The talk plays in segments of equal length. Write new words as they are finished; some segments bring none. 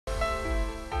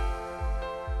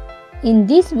In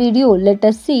this video, let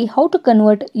us see how to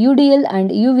convert UDL and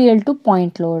UVL to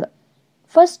point load.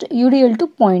 First, UDL to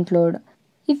point load.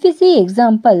 If we see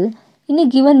example, in a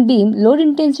given beam, load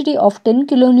intensity of 10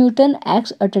 kN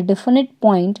acts at a definite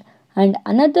point and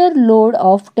another load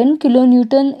of 10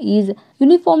 kN is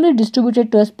uniformly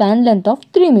distributed to a span length of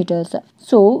 3 meters.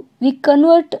 So, we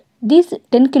convert this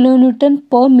 10 kN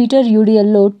per meter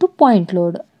UDL load to point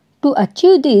load. To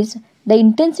achieve this, the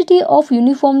intensity of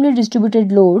uniformly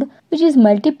distributed load which is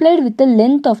multiplied with the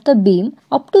length of the beam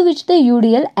up to which the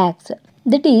UDL acts.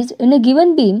 That is, in a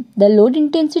given beam, the load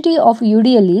intensity of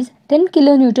UDL is 10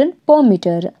 kN per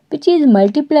meter, which is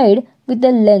multiplied with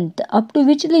the length up to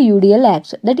which the UDL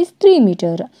acts, that is 3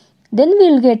 meter. Then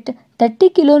we will get 30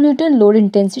 kN load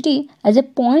intensity as a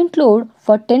point load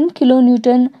for 10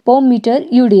 kN per meter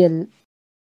UDL.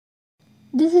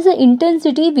 This is the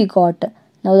intensity we got.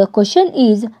 Now the question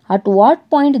is, at what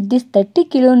point this 30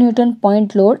 kN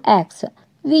point load acts?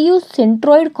 We use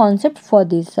centroid concept for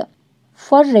this.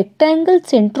 For rectangle,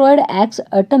 centroid acts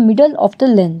at the middle of the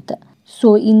length.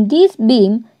 So in this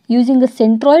beam, using the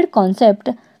centroid concept,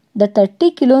 the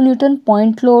 30 kN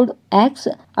point load acts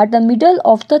at the middle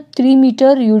of the 3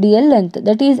 meter UDL length,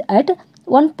 that is at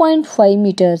 1.5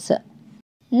 meters.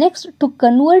 Next, to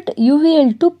convert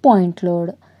UVL to point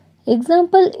load.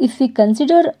 Example, if we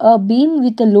consider a beam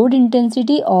with a load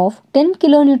intensity of 10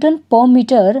 kN per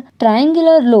meter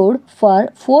triangular load for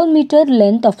 4 meter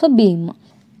length of the beam.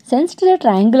 Since it is a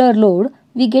triangular load,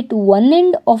 we get one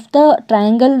end of the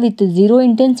triangle with 0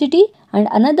 intensity and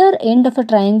another end of a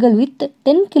triangle with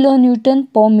 10 kN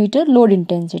per meter load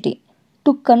intensity.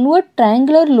 To convert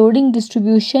triangular loading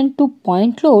distribution to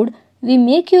point load, we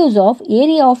make use of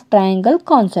area of triangle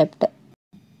concept.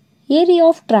 Area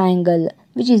of triangle,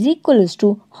 which is equals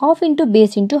to half into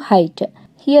base into height.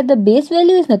 Here the base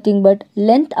value is nothing but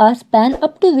length or span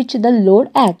up to which the load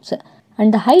acts,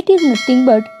 and the height is nothing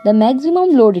but the maximum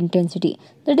load intensity,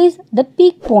 that is the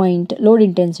peak point load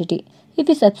intensity. If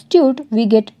we substitute, we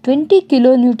get 20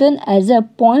 kN as a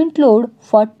point load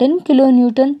for 10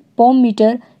 kN per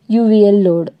meter UVL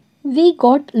load. We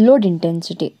got load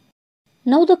intensity.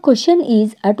 Now the question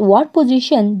is, at what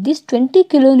position this 20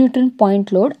 kN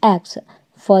point load acts?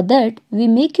 For that, we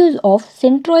make use of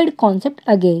centroid concept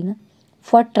again.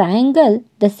 For triangle,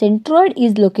 the centroid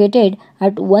is located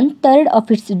at 1/3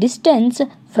 of its distance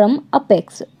from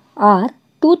apex or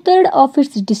 2/3 of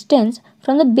its distance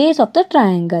from the base of the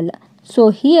triangle. So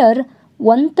here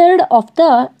 1/3 of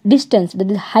the distance,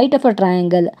 that is height of a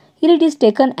triangle, here it is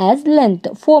taken as length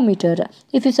 4 meter.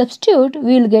 If you substitute,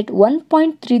 we will get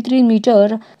 1.33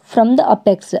 meter from the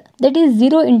apex, that is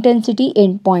 0 intensity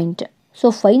endpoint. So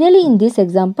finally in this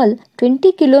example,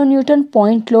 20 kN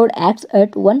point load acts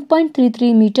at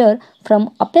 1.33 meter from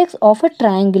apex of a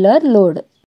triangular load.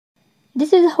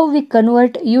 This is how we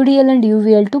convert UDL and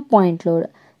UVL to point load.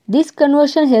 This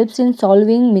conversion helps in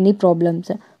solving many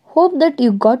problems. Hope that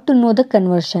you got to know the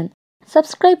conversion.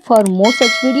 Subscribe for more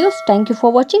such videos. Thank you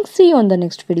for watching. See you on the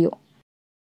next video.